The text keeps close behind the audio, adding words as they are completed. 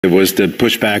was to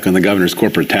push back on the governor's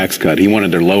corporate tax cut. He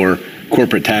wanted to lower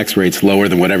corporate tax rates lower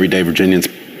than what everyday Virginians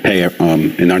pay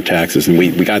in our taxes, and we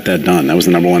got that done. That was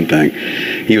the number one thing.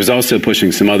 He was also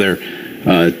pushing some other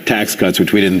tax cuts,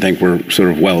 which we didn't think were sort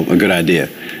of, well, a good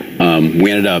idea.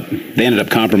 They ended up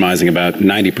compromising about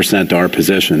 90% to our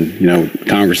position. You know,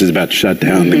 Congress is about to shut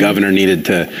down. The governor needed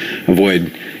to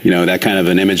avoid, that kind of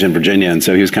an image in Virginia, and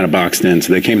so he was kind of boxed in.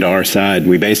 So they came to our side.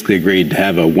 We basically agreed to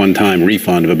have a one-time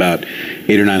refund of about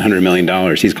 $800 or $900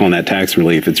 million. He's calling that tax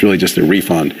relief. It's really just a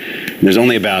refund. And there's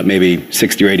only about maybe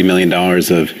 60 or $80 million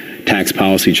of tax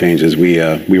policy changes. We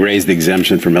raised the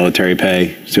exemption for military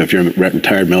pay. So if you're a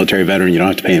retired military veteran, you don't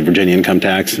have to pay in Virginia income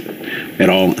tax at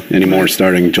all anymore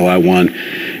starting July 1.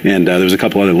 And there was a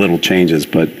couple other little changes,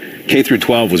 but K through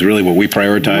 12 was really what we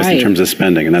prioritized in terms of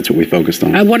spending, and that's what we focused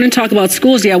on. I want to talk about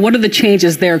schools. Yeah, what are the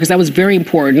changes there? Because that was very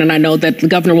important, and I know that the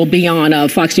governor will be on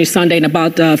Fox News Sunday in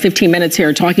about 15 minutes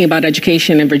here talking about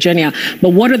education in Virginia. But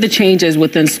what are the changes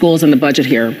within schools and the budget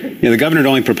here? Yeah, the governor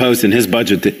only proposed in his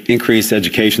budget to increase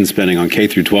education spending on K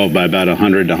through 12 by about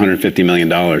 $100 to $150 million.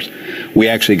 We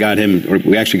actually got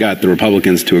the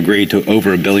Republicans to agree to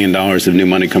over $1 billion of new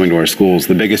money coming to our schools.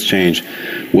 The biggest change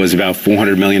was about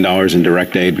 $400 million in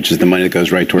direct aid, which is the money that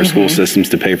goes right to our school systems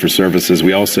to pay for services.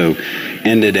 We also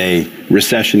ended a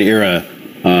recession-era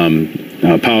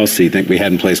policy that we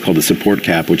had in place called the support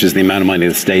cap, which is the amount of money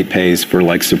the state pays for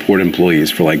support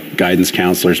employees, for guidance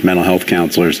counselors, mental health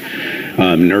counselors,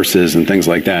 nurses, and things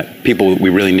like that. People we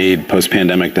really need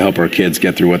post-pandemic to help our kids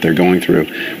get through what they're going through.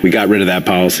 We got rid of that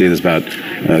policy. There's about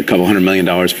a couple $100 million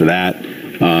for that.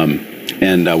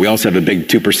 And we also have a big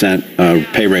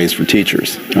 2% pay raise for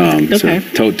teachers.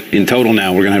 So in total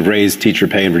now, we're going to have raised teacher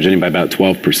pay in Virginia by about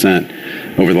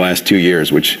 12% over the last 2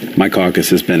 years, which my caucus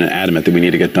has been adamant that we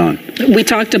need to get done. We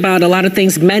talked about a lot of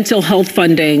things, mental health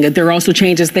funding. There are also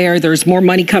changes there. There's more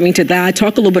money coming to that.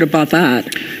 Talk a little bit about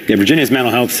that. Yeah, Virginia's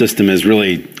mental health system is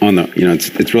really on the,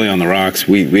 it's really on the rocks.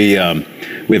 We have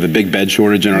a big bed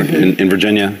shortage in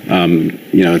Virginia.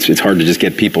 It's hard to just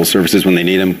get people services when they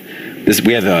need them.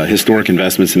 We have historic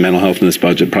investments in mental health in this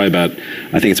budget, probably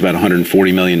I think it's about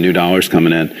 $140 million new dollars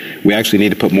coming in. We actually need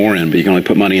to put more in, but you can only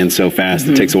put money in so fast.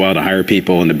 It takes a while to hire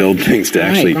people and to build things to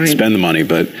actually spend the money,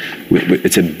 but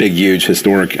it's a big, huge,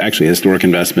 historic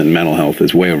investment in mental health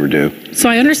is way overdue. So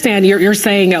I understand you're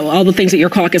saying all the things that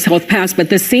your caucus helped pass, but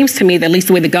this seems to me that at least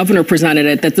the way the governor presented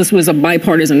it, that this was a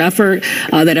bipartisan effort,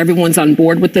 that everyone's on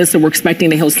board with this, and we're expecting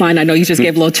the Hill sign. I know you just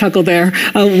gave a little chuckle there.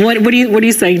 What are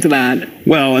you saying to that?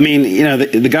 Well, I mean,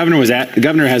 the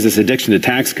governor has this addiction to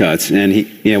tax cuts, and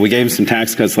we gave him some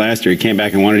tax cuts last year. He came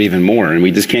back and wanted even more, and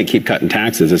we just can't keep cutting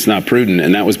taxes. It's not prudent,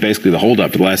 and that was basically the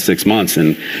holdup for the last 6 months.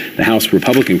 And the House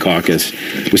Republican caucus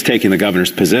was taking the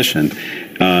governor's position,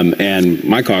 and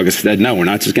my caucus said, no, we're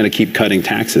not just going to keep cutting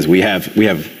taxes. We have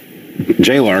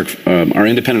JLARC, our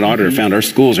independent auditor, found our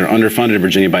schools are underfunded in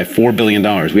Virginia by $4 billion.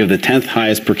 We have the 10th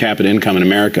highest per capita income in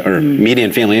America, or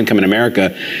median family income in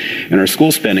America, and our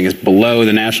school spending is below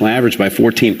the national average by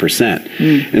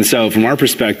 14%. And so from our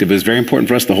perspective, it was very important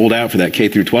for us to hold out for that K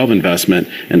through 12 investment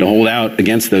and to hold out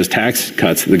against those tax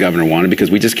cuts that the governor wanted, because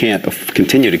we just can't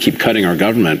continue to keep cutting our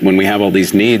government when we have all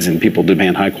these needs and people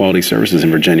demand high quality services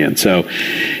in Virginia. And so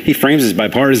he frames it as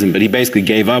bipartisan, but he basically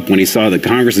gave up when he saw that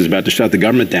Congress is about to shut the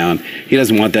government down. He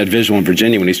doesn't want that visual in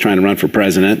Virginia when he's trying to run for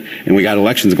president, and we got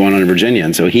elections going on in Virginia,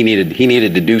 and so he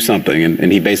needed to do something,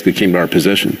 and he basically came to our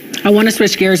position. I want to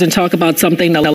switch gears and talk about something that